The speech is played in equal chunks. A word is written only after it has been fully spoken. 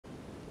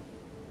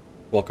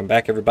Welcome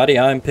back, everybody.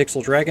 I'm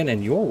Pixel Dragon,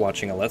 and you're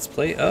watching a Let's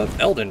Play of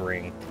Elden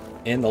Ring.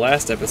 In the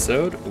last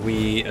episode,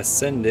 we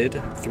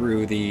ascended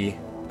through the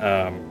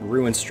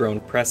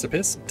ruin-strewn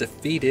precipice,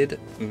 defeated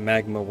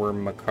Magma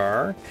Worm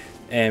Makar,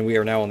 and we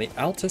are now on the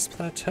Altus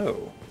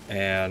Plateau,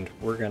 and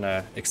we're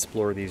gonna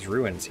explore these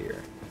ruins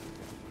here.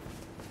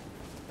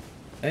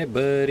 Hey,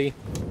 buddy.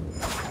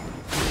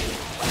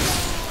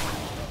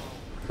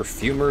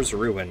 Perfumer's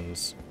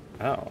Ruins.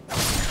 Oh.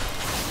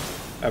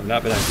 I've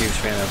not been a huge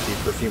fan of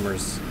the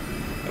perfumers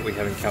that we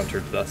have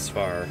encountered thus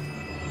far.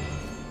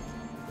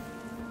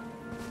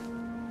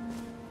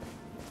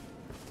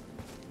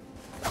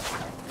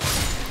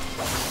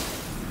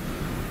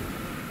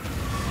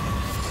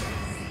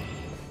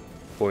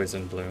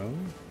 Poison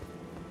Bloom.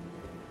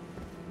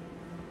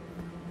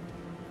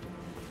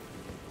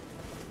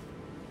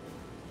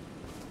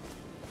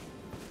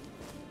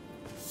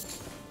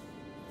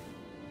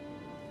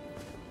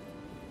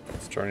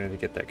 Starting to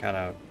get that kind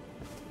of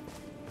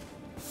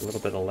a little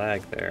bit of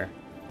lag there.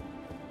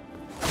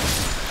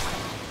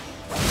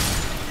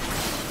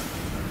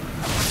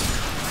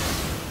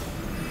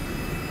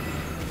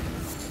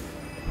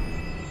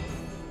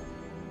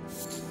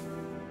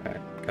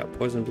 Alright, got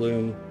Poison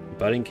Bloom,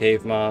 Budding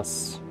Cave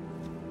Moss.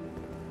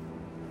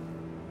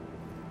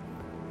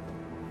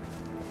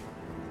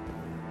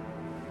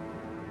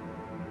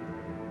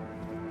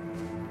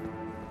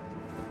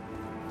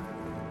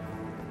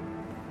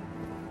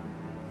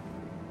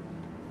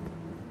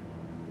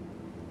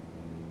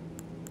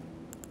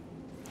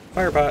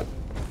 Firepot.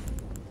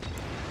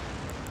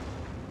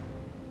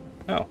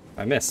 Oh,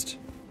 I missed.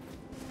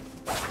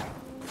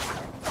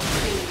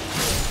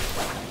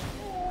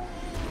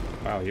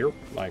 Wow, you're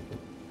like,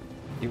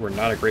 you were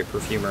not a great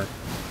perfumer.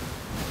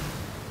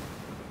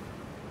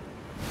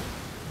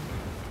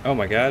 Oh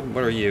my god,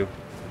 what are you?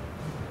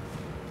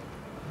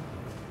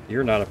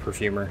 You're not a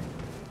perfumer.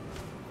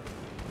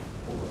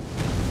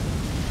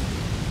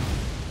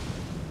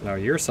 No,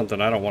 you're something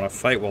I don't want to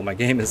fight while my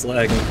game is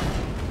lagging.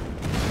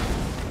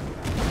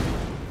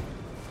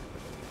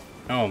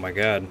 Oh my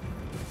god.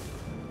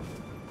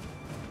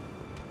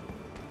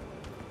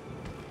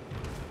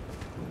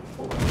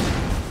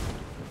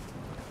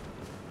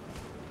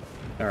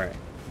 Alright.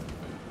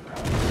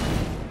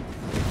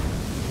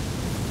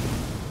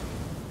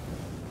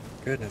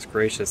 Goodness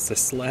gracious,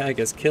 this lag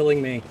is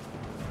killing me.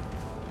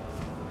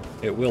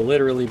 It will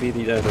literally be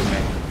the death of me.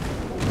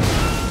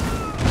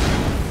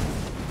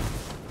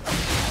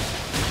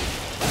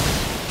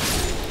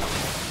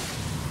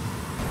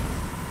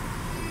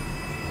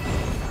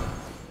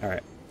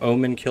 Alright.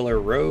 Omen Killer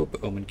Robe,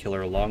 Omen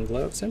Killer Long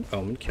Gloves, and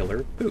Omen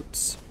Killer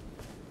Boots.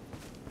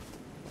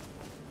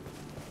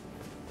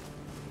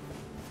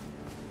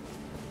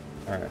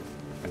 Alright,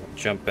 I'm gonna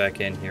jump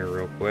back in here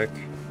real quick.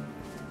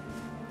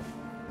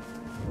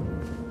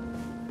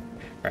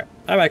 Alright,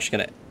 I'm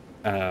actually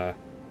gonna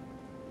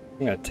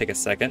take a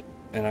second,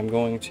 and I'm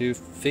going to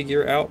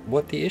figure out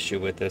what the issue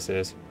with this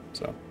is,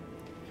 so.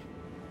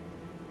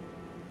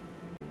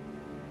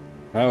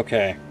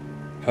 Okay,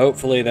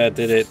 hopefully that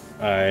did it.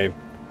 I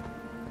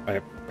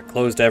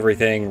closed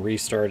everything,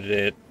 restarted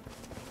it,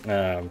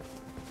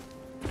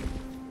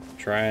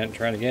 trying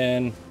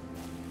again,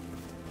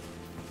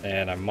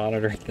 and I'm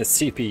monitoring the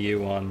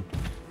CPU on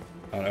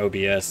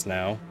OBS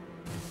now.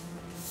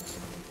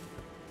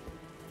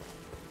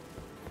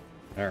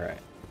 All right.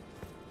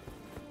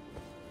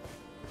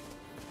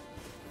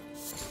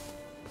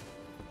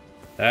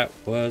 That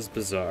was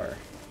bizarre.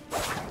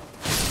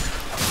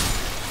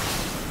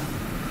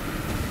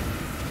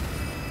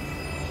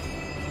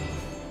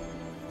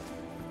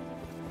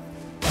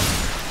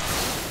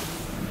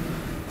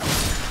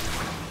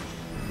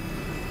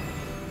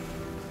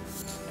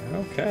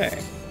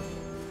 Okay,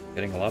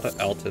 getting a lot of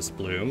Altus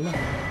Bloom,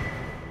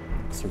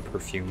 some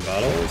perfume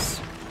bottles,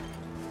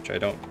 which I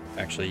don't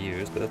actually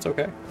use, but that's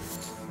okay.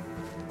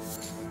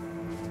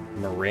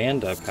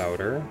 Miranda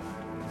powder.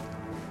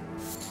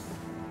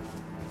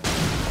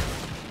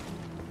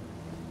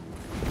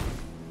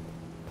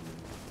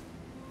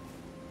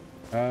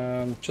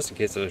 Just in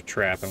case there's a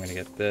trap, I'm gonna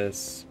get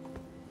this.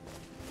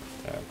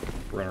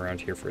 Run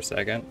around here for a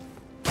second.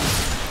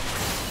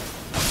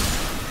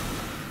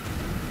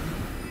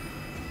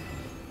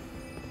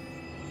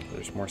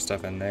 There's more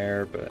stuff in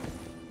there, but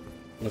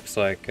looks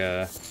like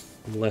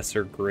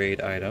lesser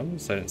grade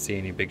items. I didn't see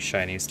any big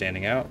shinies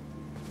standing out.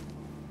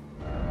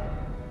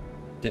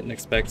 Didn't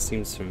expect,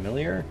 seems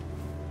familiar.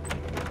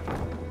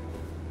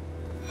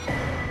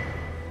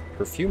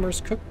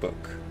 Perfumer's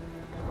Cookbook.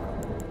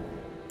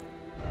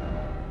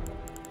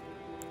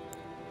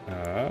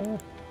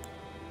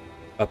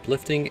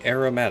 Uplifting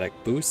Aromatic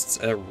boosts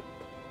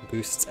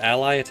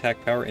ally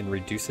attack power and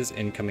reduces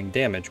incoming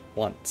damage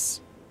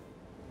once.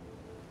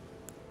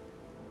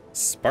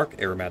 Spark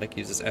Aromatic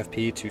uses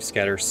FP to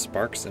scatter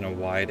sparks in a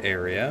wide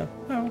area.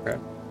 Oh, okay.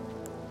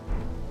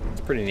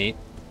 It's pretty neat.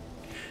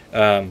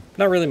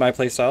 Not really my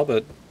playstyle,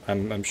 but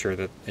I'm sure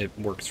that it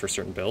works for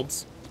certain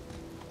builds.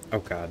 Oh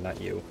god, not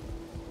you.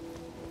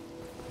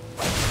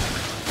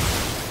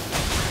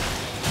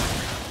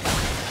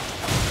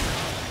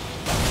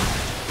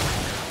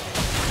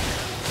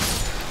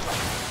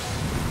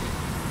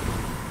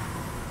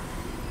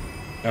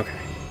 Okay.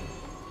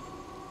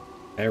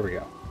 There we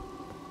go.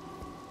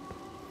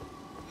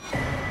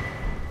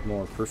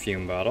 More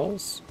perfume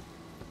bottles.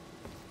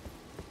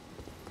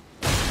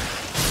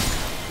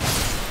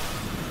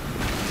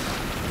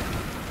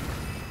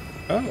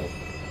 Oh.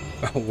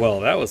 Oh, well,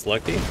 that was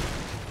lucky.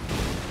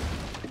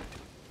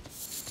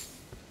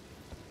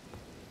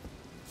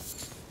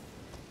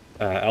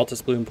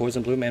 Altus Bloom,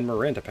 Poison Bloom, and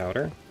Miranda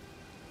Powder.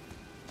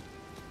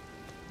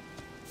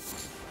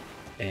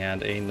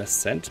 And a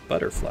Nascent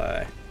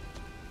Butterfly.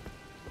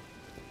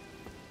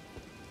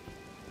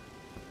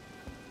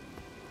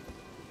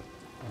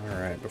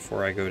 Alright,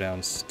 before I go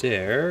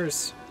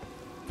downstairs...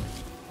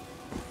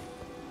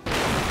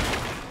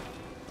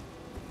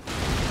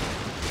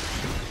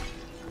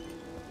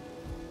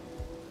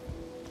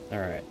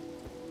 Alright.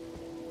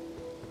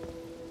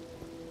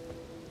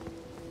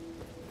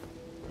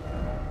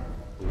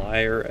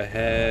 Liar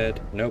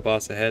ahead. No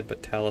boss ahead,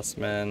 but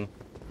Talisman.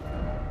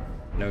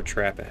 No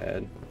trap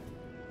ahead.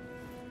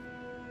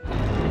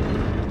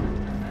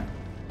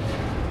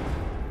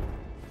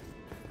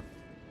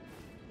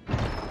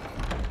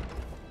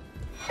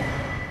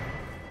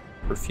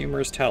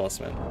 Perfumer's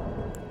Talisman.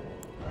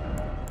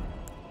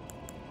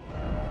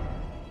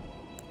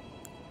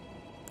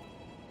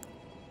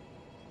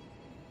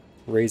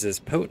 Raises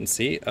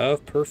potency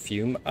of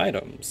perfume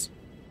items.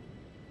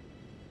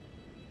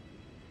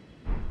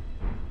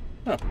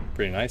 Oh,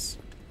 pretty nice.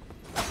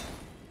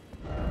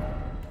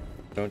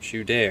 Don't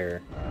you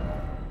dare.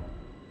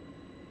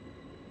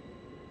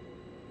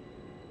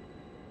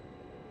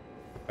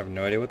 I have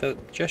no idea what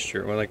that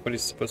gesture, or like what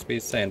he's supposed to be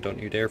saying. Don't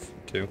you dare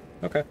to.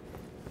 Okay.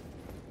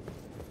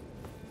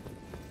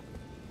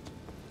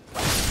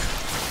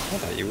 I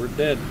thought you were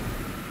dead.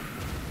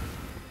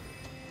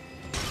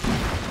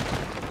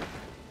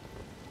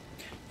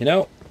 You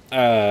know,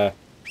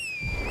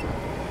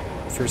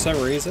 for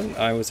some reason,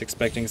 I was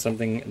expecting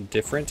something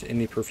different in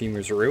the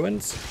Perfumer's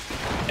Ruins,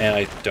 and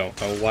I don't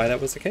know why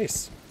that was the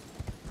case.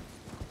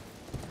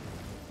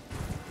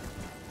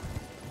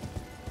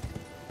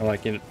 I'm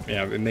like, you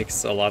know, it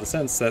makes a lot of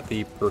sense that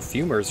the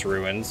Perfumer's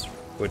Ruins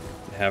would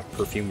have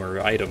perfumer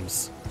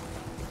items.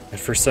 And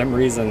for some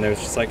reason, there's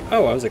just like,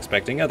 oh, I was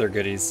expecting other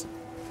goodies.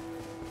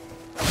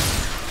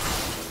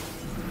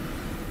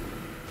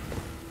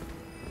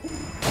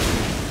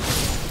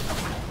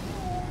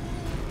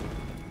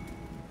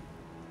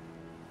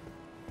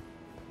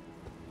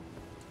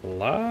 A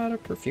lot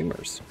of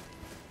perfumers.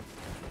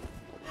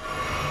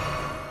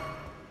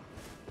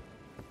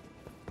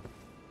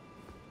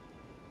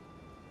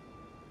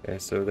 Okay,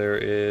 so there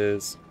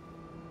is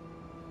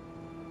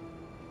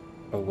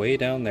a way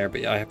down there,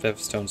 but I have to have a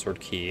stone sword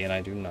key, and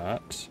I do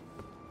not.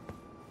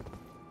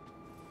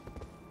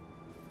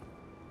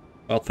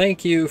 Well,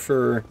 thank you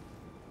for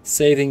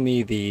saving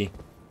me the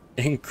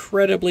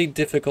incredibly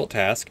difficult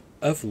task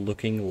of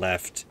looking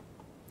left.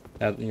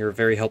 You're a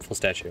very helpful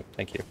statue.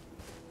 Thank you.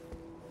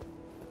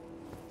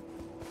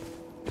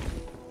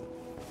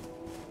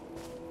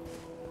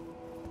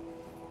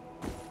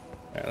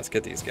 Alright, let's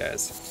get these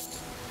guys.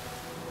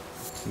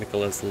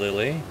 Nicholas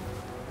Lily.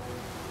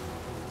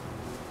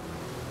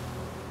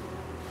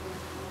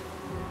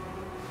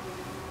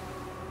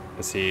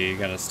 Is he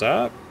gonna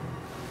stop?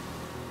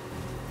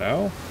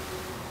 No?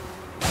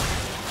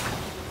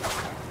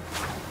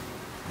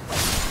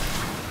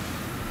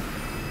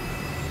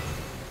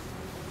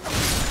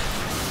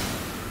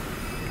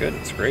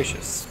 Goodness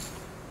gracious.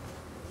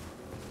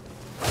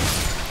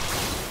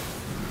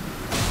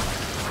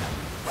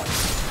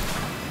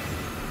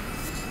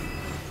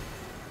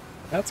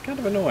 That's kind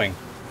of annoying.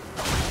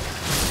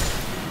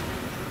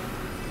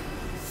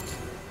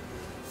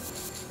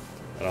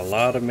 Got a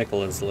lot of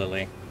Michaela's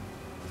Lily.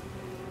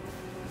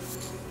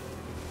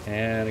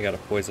 And I got a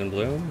Poison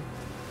Bloom.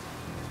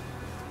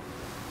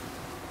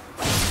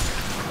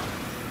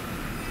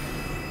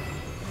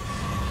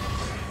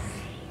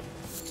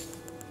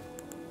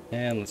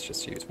 And let's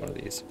just use one of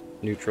these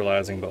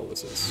neutralizing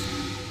boluses.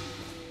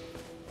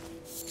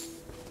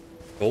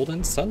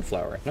 Golden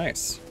Sunflower,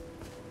 nice.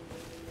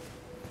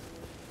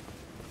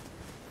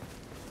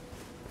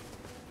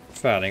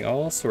 Finding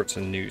all sorts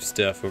of new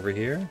stuff over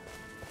here.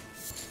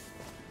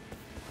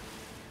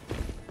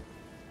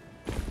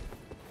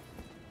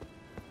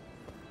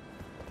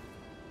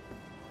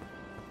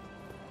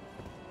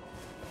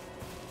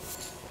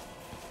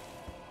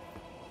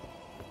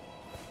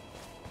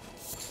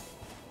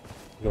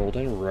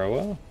 Golden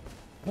Roa?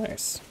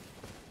 Nice.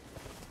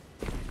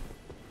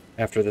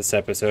 After this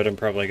episode, I'm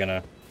probably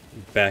gonna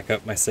back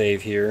up my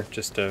save here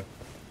just to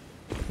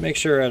make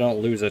sure I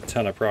don't lose a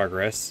ton of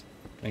progress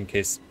in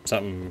case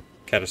something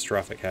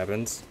catastrophic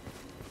happens.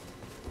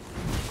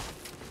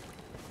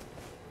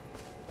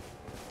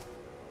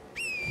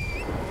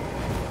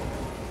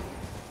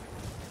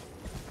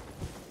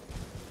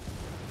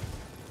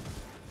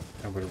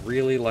 I would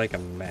really like a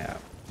map.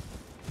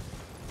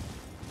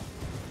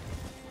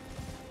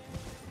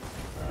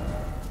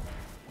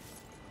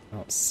 I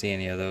don't see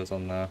any of those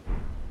on the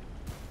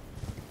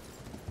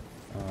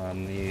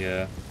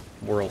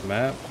world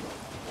map.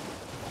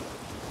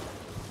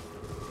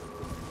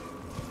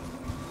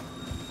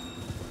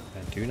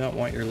 Do not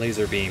want your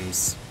laser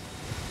beams.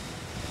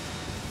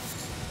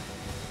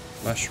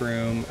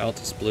 Mushroom,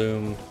 Altus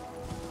Bloom.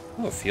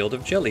 Oh, a field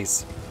of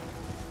jellies.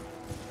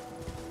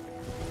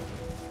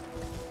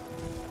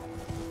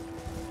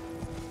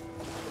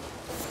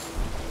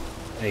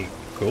 A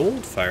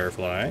gold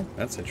firefly.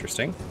 That's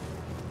interesting.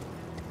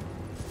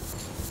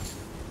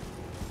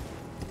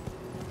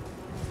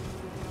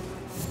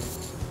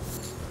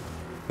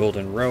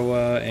 Golden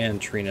Roa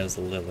and Trina's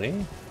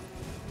Lily.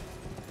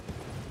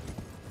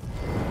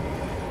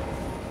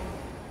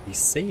 The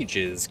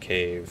Sage's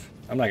Cave.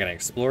 I'm not gonna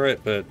explore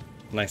it, but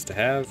nice to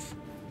have.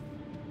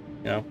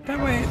 You know,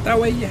 that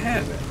way you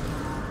have it.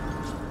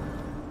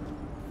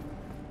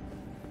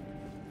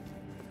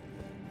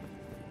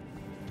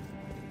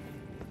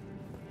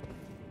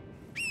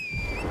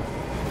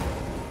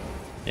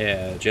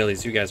 Yeah,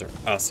 jellies, you guys are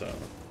awesome.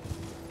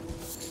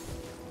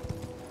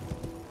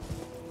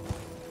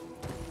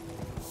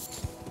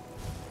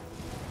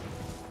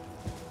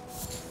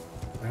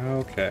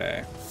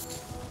 Okay.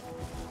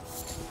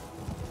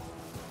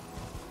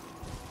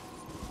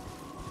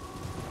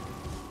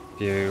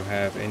 Do you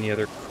have any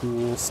other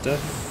cool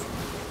stuff?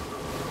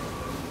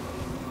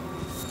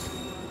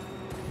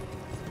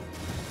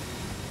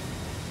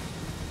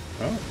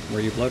 Oh, were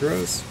you Blood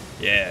Rose?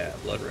 Yeah,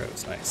 Blood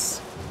Rose,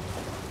 nice.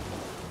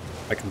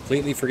 I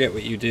completely forget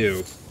what you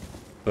do,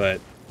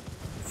 but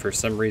for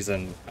some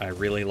reason, I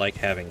really like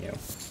having you.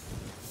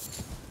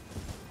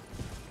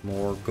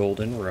 More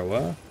Golden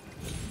Roa.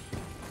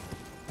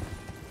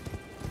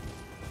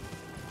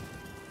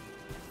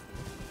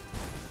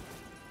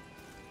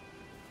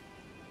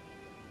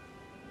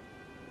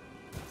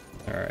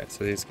 Alright,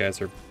 so these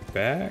guys are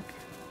back?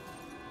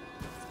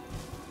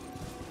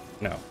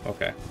 No,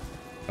 okay.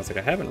 I was like,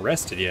 I haven't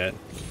rested yet.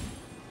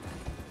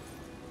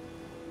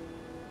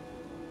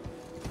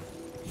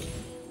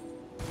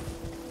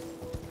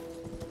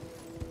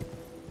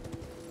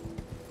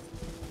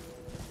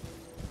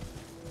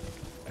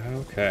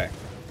 Okay.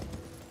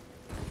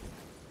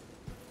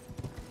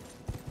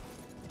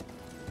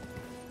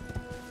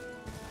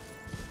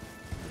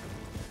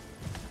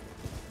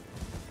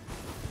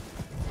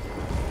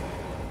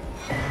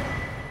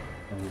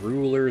 A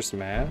ruler's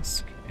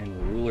mask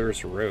and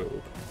ruler's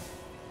robe.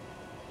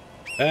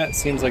 That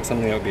seems like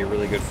something that would be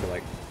really good for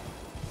like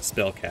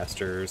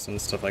spellcasters and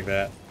stuff like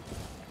that.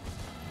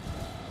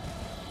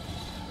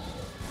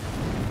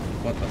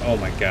 What the? Oh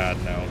my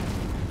god, no.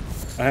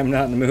 I'm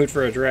not in the mood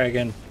for a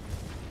dragon.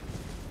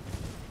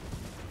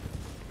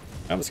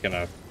 I'm just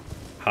gonna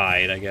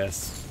hide, I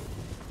guess.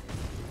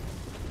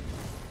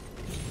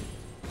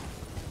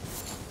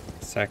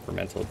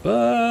 Sacramental.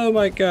 Oh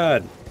my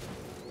god!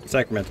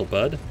 Sacramental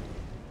Bud.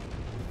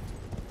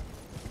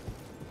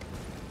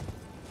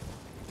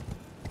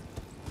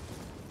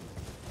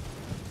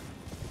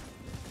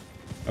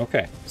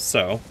 Okay,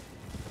 so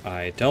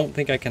I don't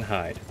think I can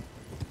hide.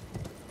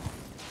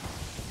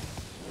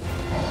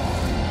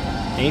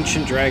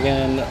 Ancient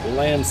Dragon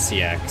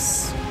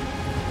Lanciax.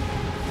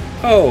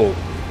 Oh!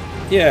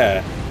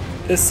 Yeah,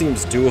 this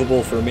seems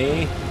doable for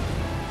me.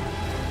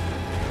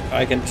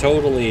 I can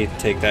totally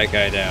take that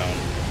guy down.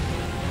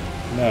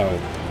 No.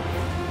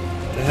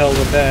 The hell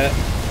with that.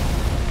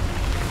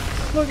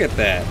 Look at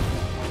that.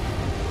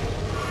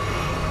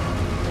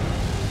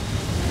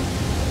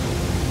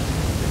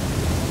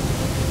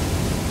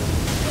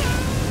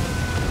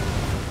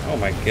 Oh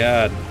my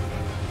god.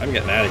 I'm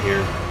getting out of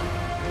here.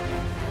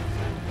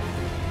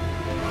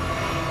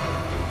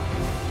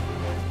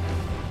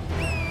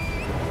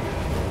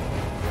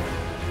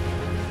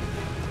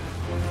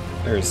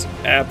 There's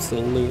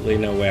absolutely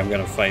no way I'm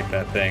gonna fight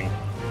that thing.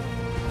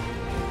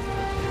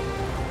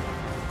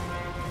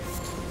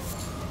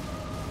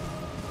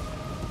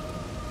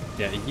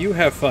 Yeah, you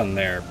have fun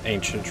there,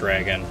 Ancient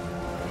Dragon.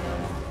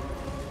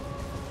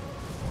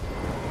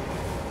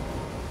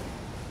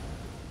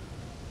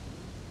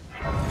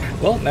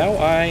 Well, now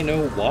I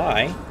know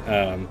why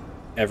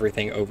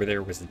everything over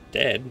there was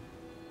dead.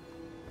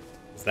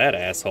 It's that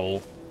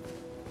asshole.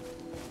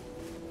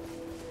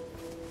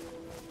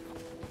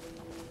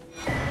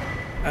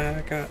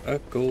 I got a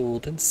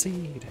golden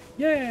seed.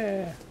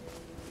 Yeah!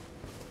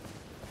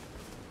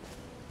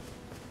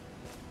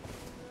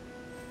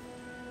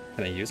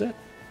 Can I use it?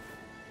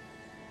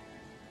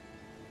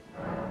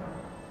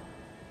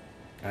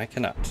 I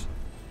cannot.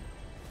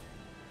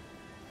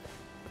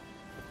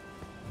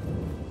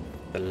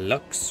 The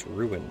Lux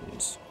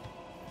Ruins.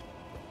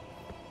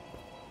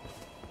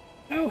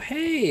 Oh,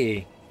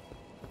 hey!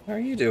 How are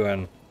you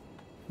doing?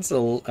 This is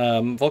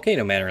a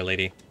Volcano Manor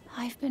lady.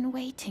 I've been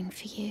waiting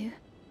for you.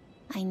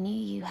 I knew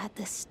you had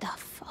the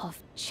stuff of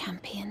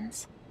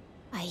champions.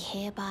 I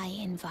hereby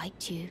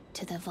invite you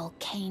to the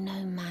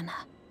Volcano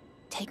Manor.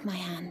 Take my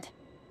hand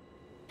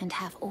and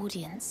have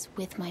audience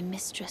with my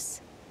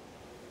mistress.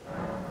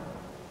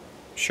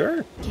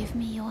 Sure. Give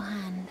me your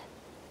hand.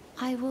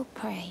 I will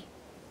pray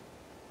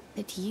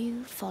that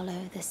you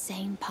follow the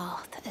same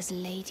path as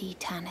Lady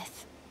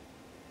Tanith.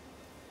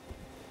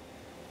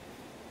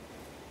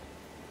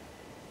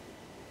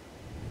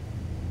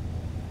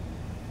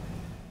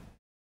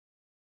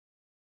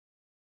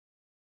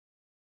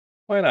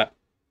 Why not?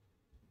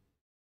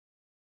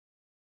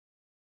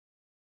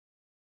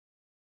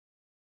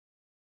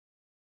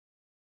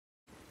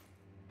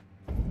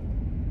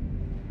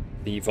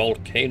 The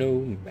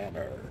Volcano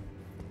Manor.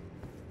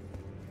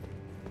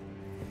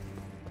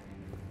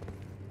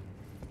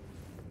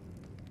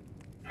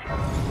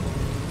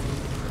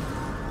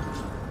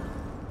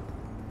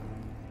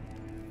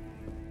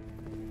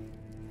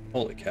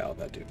 Holy cow,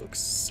 that dude looks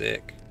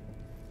sick.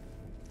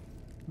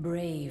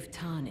 Brave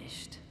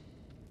Tarnished.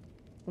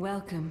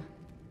 Welcome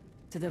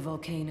to the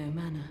Volcano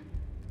Manor.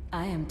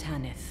 I am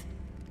Tanith,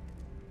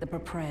 the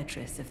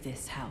proprietress of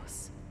this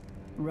house.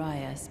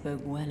 Raya spoke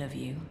well of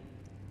you.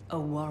 A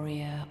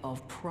warrior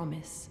of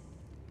promise,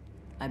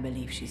 I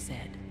believe she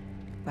said.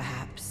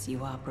 Perhaps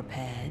you are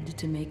prepared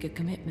to make a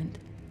commitment.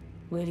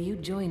 Will you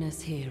join us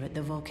here at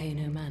the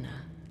Volcano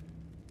Manor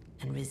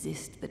and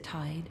resist the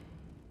tide?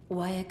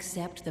 Why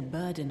accept the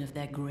burden of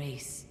their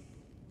grace,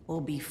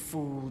 or be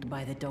fooled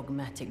by the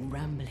dogmatic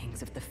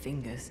ramblings of the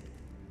Fingers?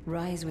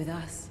 Rise with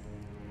us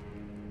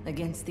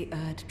against the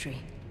Erd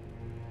Tree.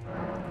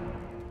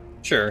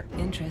 Sure.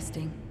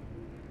 Interesting.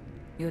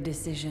 Your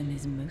decision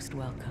is most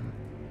welcome.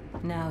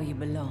 Now you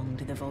belong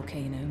to the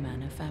Volcano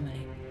Manor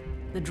family.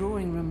 The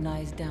drawing room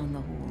lies down the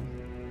hall.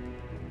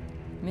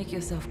 Make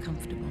yourself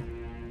comfortable,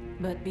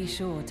 but be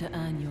sure to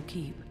earn your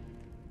keep.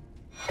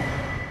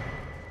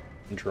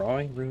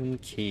 Drawing room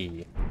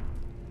key.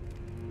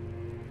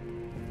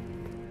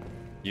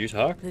 You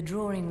talk? The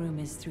drawing room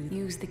is through.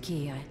 Use the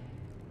key.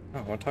 Oh,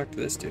 I want to talk to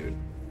this dude.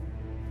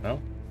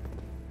 No?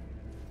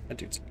 That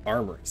dude's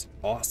armor is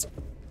awesome.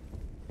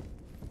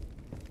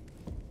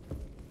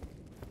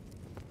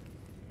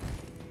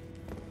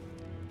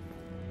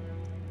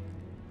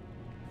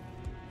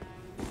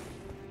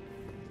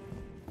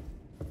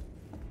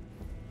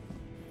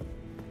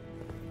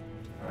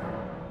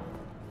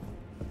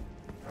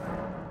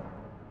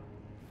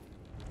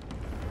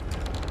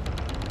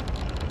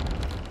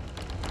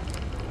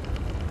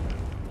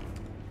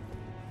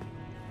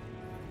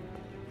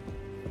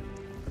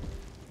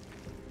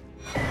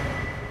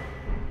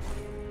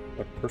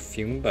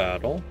 Perfume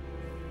battle.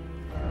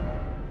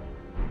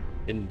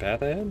 Hidden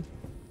path ahead?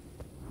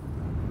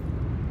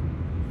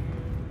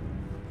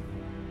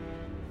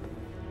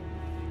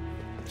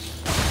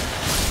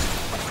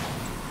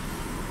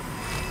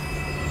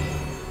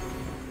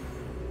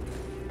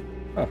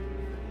 Huh.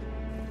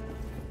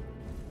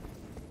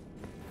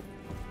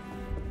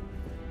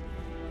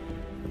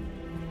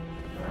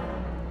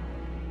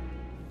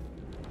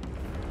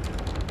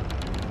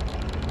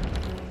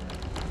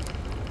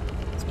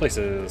 This place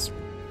is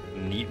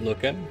neat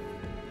looking.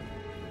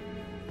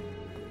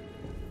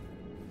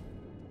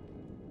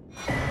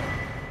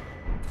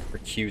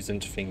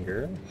 Recusant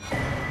finger.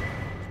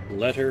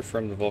 Letter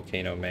from the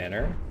Volcano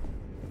Manor.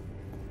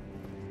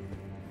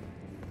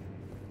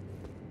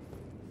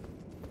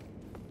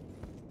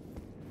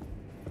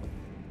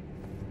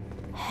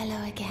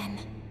 Hello again,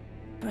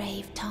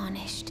 brave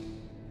Tarnished.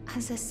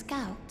 As a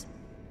scout,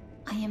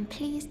 I am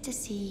pleased to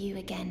see you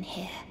again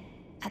here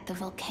at the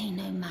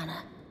Volcano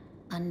Manor,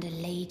 under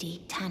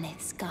Lady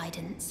Tanith's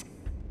guidance.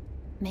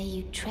 May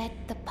you tread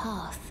the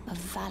path of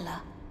valor.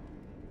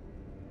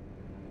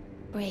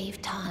 Brave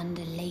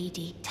under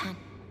Lady Tan.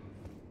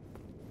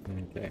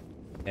 Okay.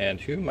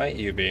 And who might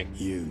you be?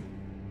 You.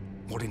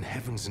 What in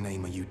heaven's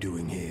name are you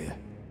doing here?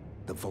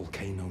 The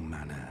Volcano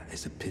Manor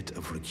is a pit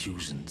of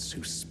recusants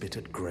who spit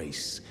at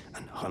grace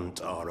and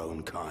hunt our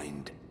own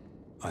kind.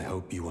 I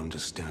hope you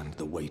understand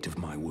the weight of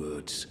my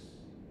words.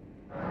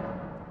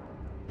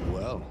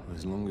 Well,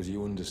 as long as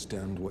you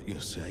understand what you're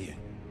saying.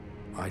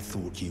 I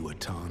thought you were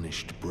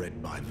tarnished,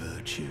 bred by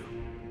virtue.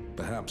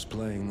 Perhaps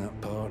playing that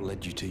part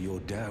led you to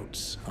your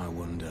doubts, I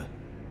wonder.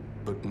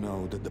 But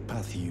know that the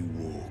path you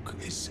walk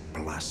is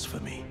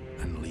blasphemy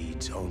and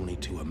leads only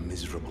to a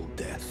miserable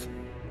death.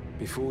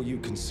 Before you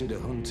consider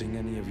hunting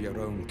any of your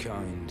own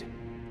kind,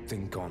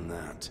 think on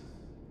that.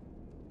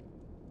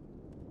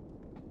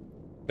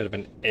 Bit of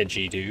an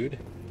edgy dude.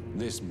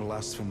 This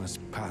blasphemous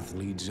path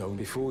leads only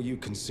before you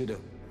consider...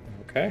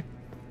 Okay.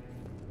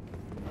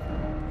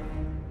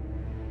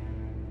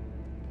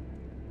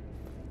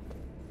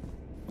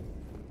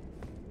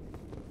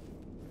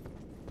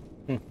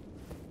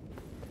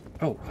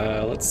 Oh,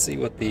 let's see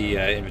what the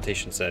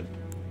invitation said.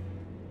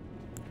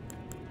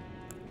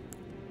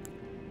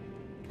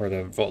 Or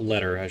the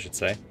letter, I should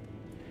say.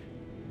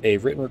 A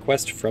written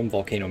request from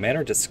Volcano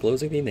Manor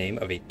disclosing the name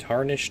of a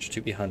tarnished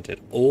to be hunted,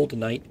 Old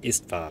Knight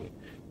Istvan.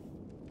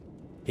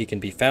 He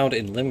can be found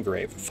in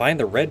Limgrave. Find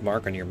the red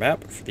mark on your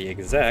map for the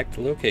exact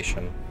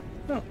location.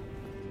 Oh,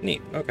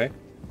 neat. Okay.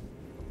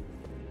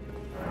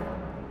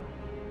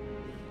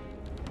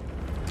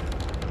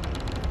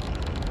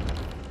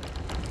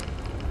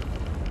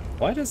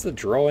 Why does the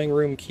drawing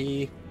room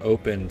key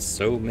open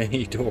so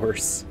many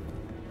doors?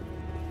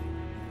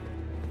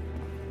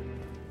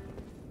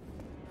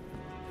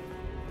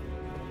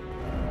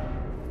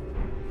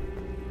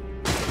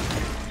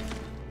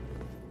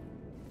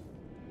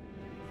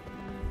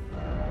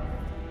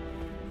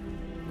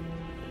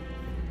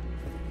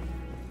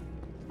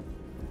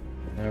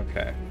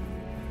 Okay.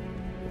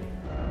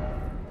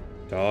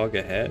 Dog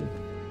ahead.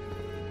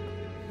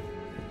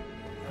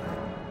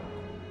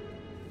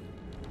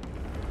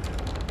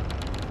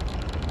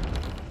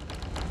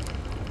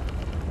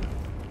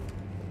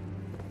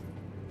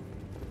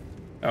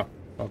 Oh,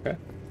 okay.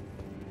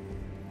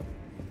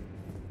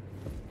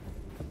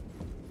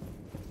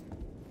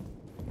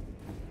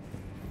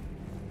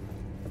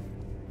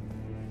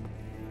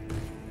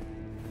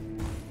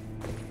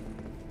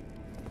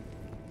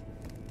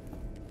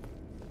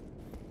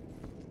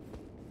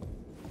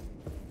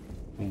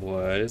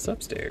 What is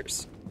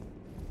upstairs?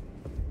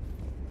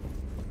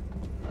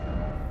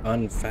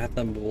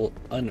 Unfathomable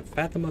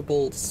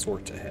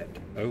sort ahead.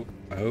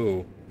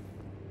 Oh.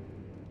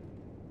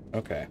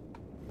 Okay.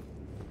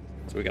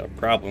 So we got a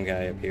problem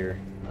guy up here.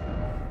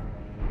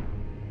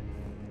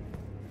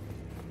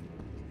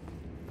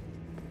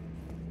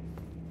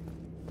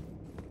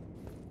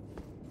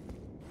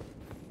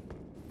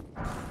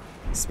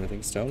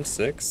 Smithing stone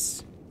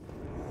 6.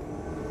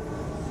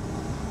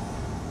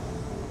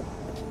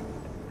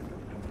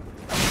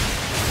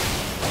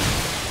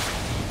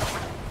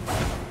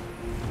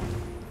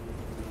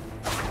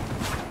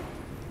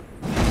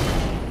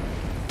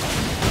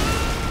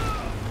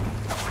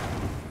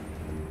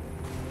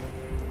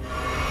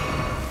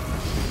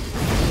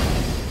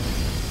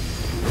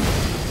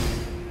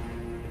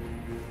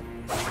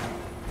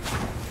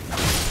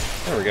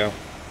 There we go.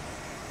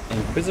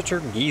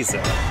 Inquisitor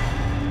Giza.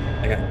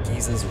 I got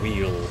Giza's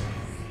wheel.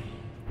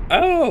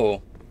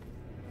 Oh!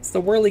 It's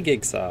the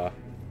whirligig saw.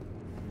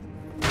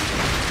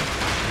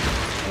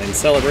 And in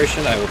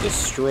celebration, I will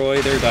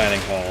destroy their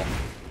dining hall.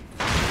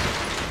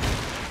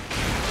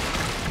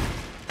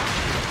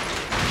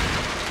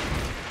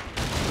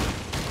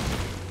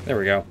 There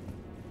we go.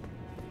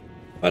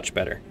 Much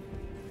better.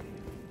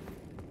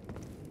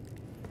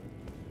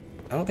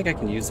 I don't think I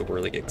can use the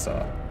whirligig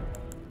saw.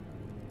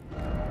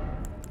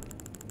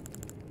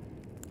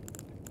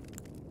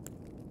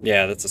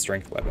 Yeah, that's a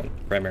strength weapon,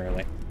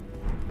 primarily.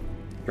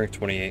 Strength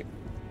 28.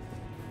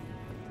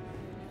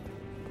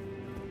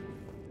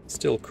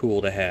 Still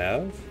cool to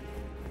have.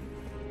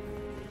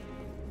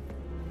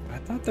 I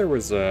thought there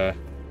was a...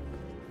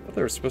 I thought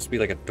there was supposed to be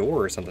like a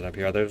door or something up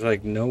here. There's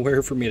like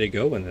nowhere for me to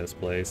go in this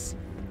place.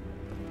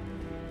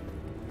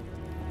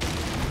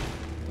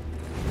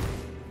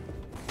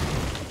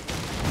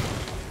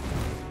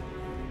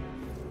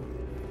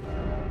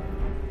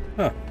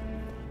 Huh.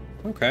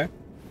 Okay.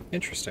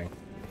 Interesting.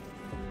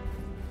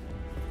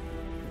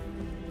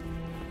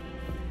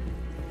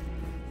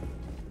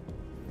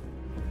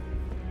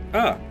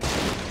 Ah!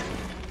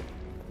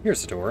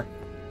 Here's the door.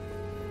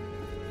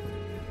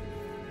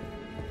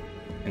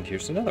 And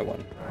here's another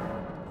one.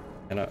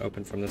 Can I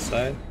open from this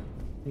side?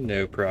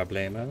 No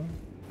problemo.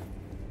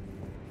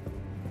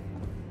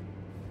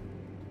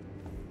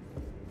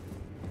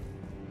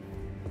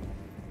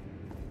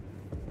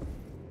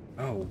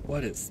 Oh,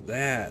 what is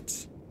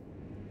that?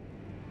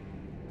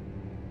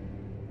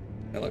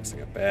 That looks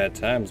like a bad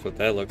time is what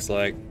that looks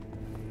like.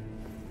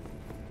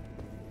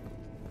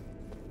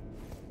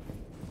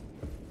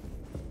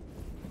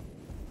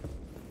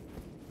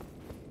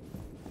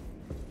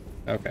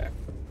 Okay.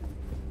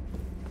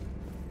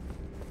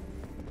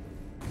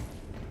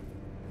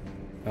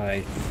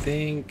 I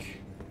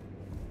think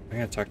I'm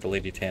gonna talk to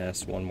Lady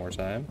Tanith one more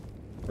time.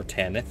 Or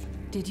Tanith.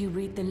 Did you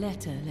read the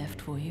letter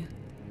left for you?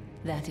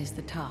 That is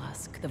the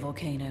task the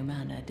Volcano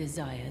Manor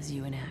desires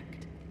you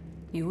enact.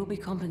 You will be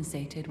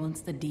compensated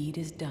once the deed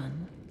is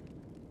done.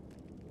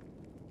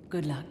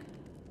 Good luck.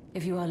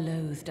 If you are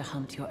loath to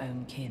hunt your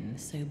own kin,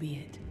 so be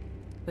it.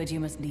 But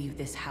you must leave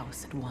this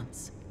house at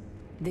once.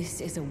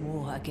 This is a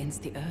war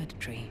against the Erd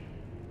Tree.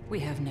 We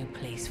have no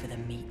place for the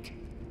meek,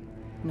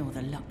 nor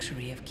the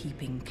luxury of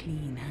keeping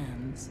clean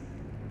hands.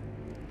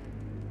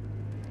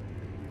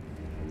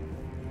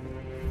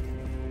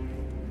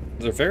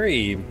 They're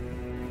very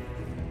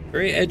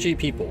edgy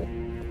people.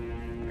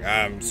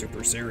 I'm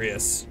super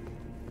serious.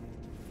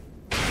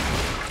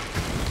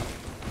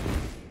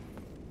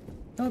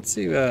 Let's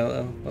see,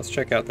 let's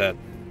check out that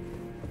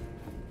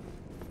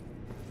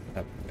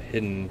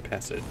hidden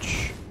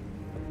passage.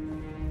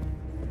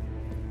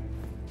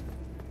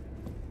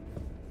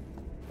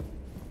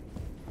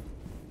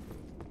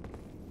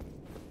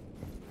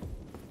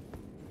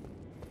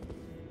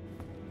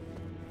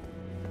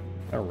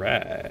 All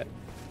right.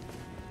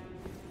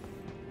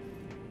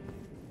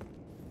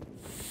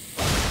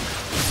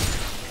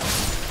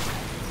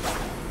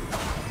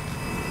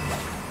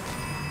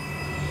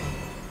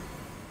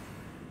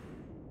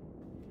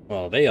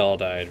 Well, they all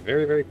died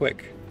very, very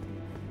quick.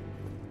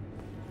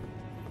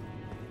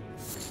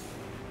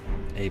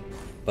 A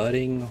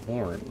budding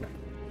horn.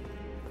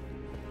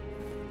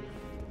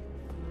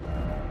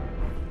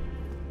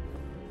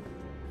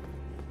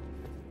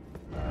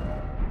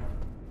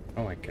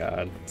 Oh my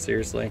god,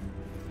 seriously?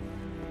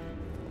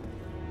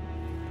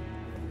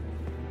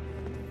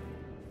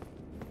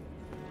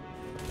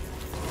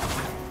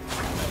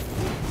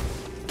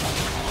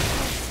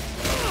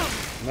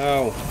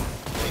 No.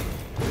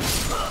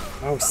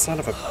 Oh, son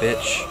of a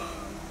bitch.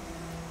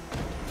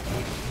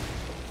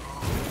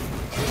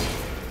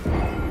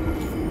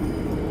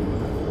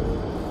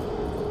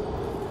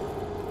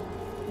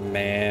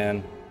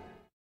 man.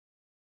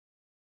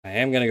 I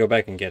am gonna go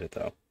back and get it,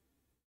 though.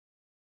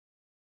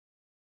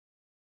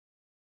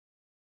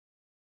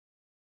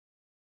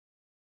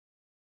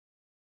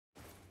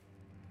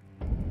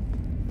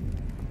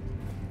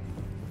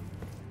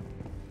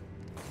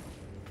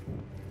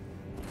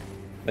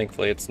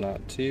 Thankfully, it's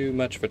not too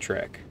much of a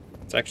trek.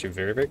 It's actually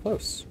very, very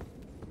close.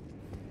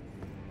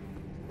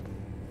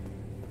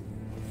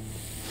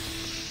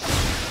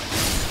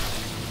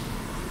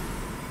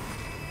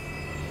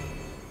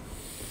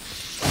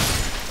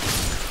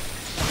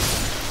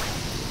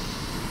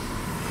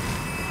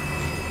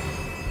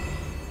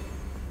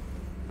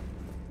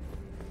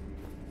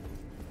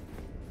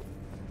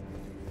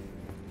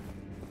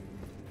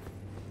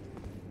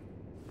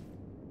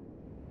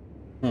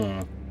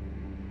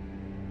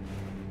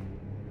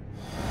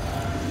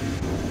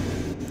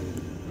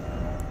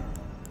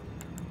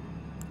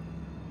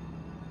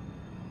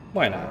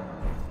 Why not?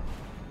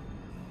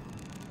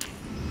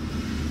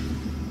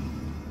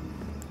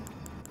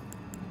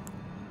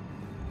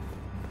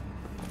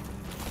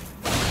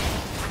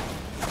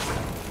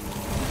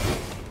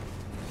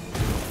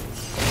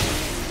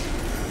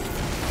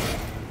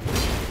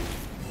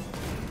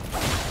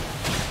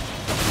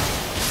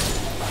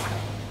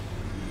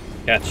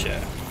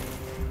 Gotcha.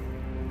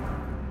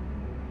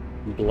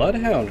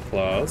 Bloodhound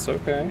claws,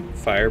 okay.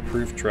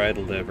 Fireproof dried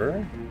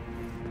liver.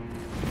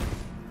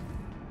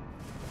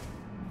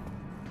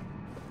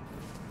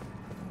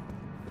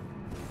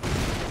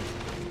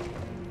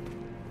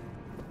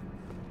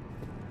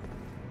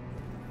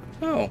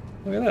 Oh,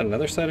 look at that,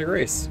 another side of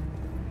grace.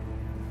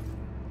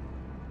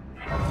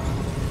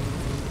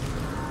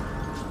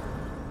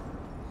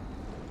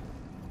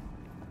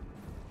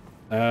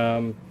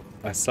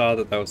 I saw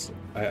that was...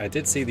 I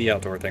did see the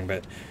outdoor thing,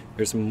 but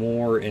there's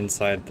more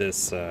inside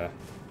this,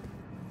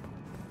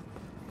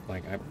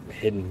 like,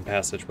 hidden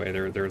passageway.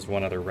 There's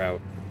one other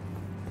route.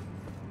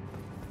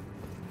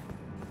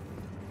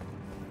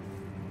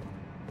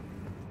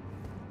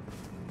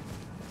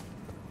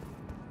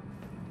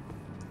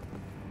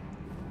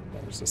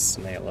 There's a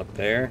snail up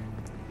there.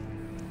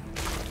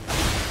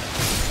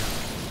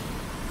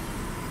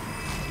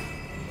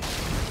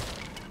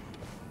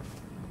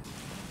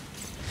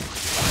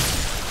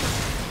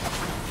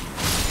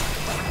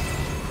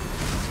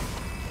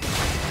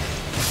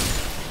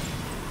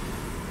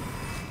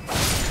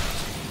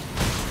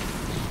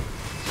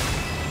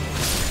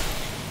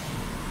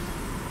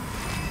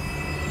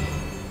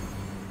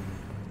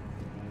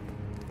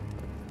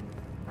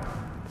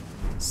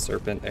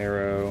 Serpent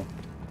arrow.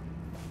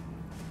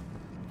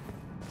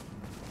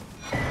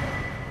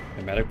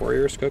 Nomadic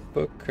Warriors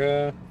Cookbook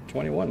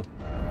 21.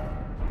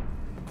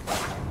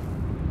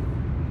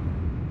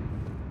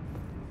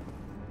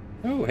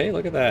 Oh, hey,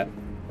 look at that.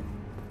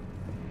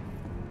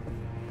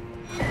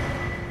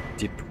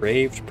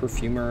 Depraved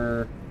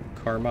Perfumer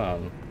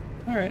Carmon.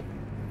 All right.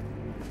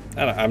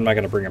 I'm not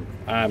gonna bring him.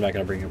 I'm not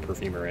gonna bring a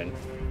perfumer in.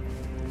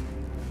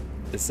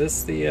 Is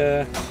this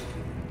the?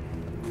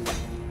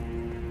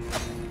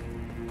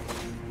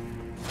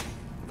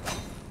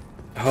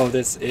 Oh,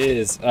 this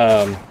is.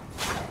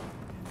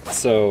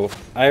 So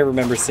I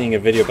remember seeing a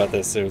video about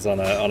this. It was on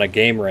a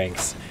Game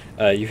Ranks.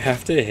 You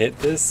have to hit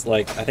this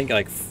I think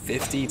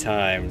 50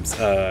 times.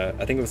 I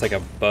think it was like a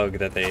bug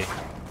that they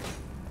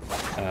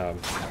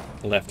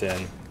left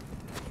in.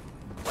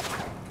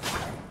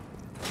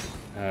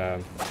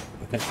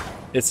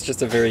 It's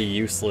just a very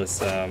useless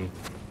hidden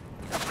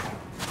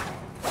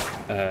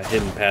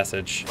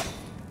passage.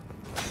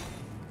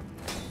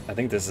 I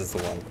think this is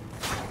the one.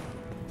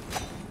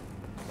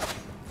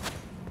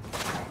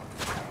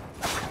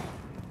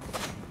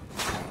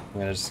 I'm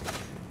gonna just...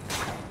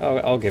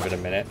 I'll give it a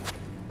minute.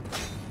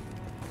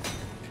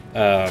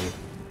 Yeah,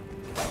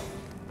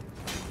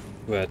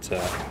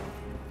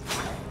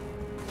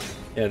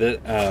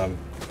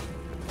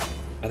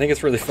 I think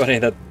it's really funny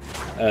that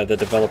the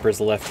developers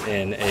left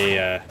in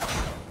a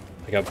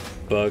like a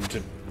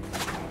bugged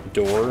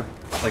door,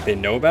 like they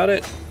know about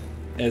it,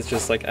 and it's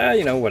just like,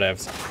 you know,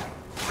 whatevs.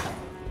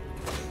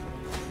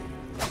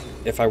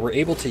 If I were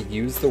able to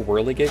use the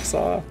whirligig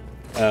saw,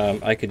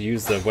 I could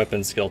use the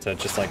weapon skill to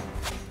just like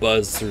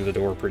buzz through the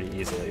door pretty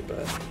easily, but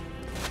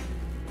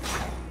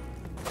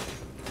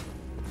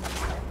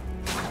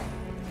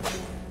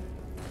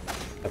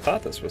I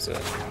thought this was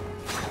it.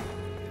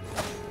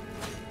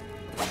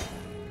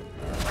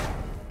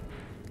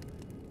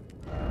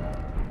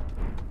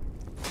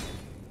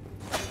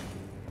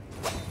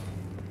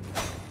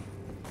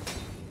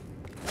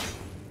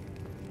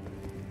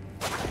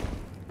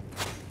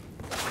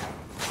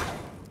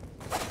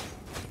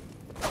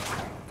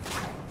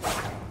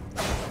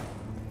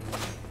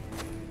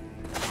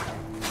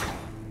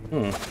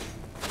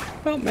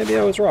 Well, maybe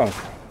I was wrong.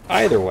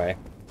 Either way,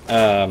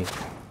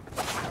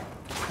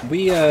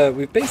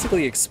 we've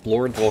basically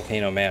explored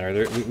Volcano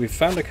Manor. We've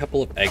found a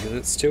couple of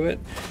exits to it.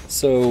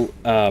 So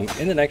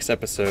in the next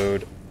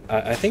episode,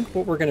 I think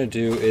what we're going to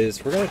do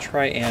is we're going to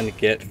try and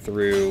get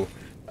through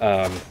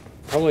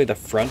probably the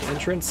front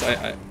entrance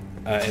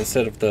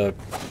instead of the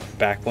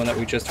back one that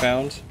we just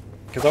found.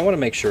 because I want to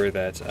make sure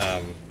that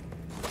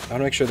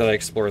I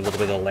explore a little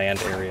bit of the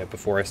land area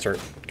before I start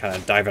kind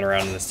of diving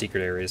around in the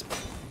secret areas.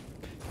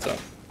 So,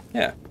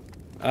 yeah.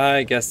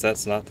 I guess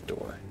that's not the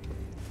door.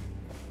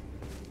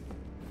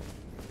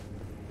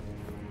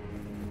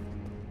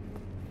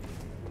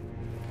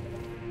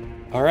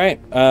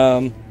 Alright,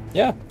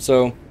 yeah,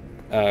 so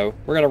we're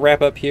going to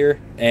wrap up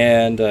here,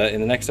 and in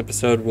the next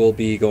episode we'll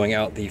be going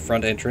out the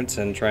front entrance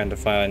and trying to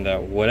find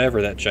out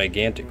whatever that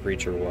gigantic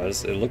creature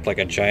was. It looked like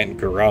a giant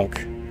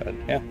Garunk, but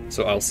yeah,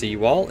 so I'll see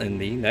you all in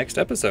the next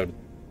episode.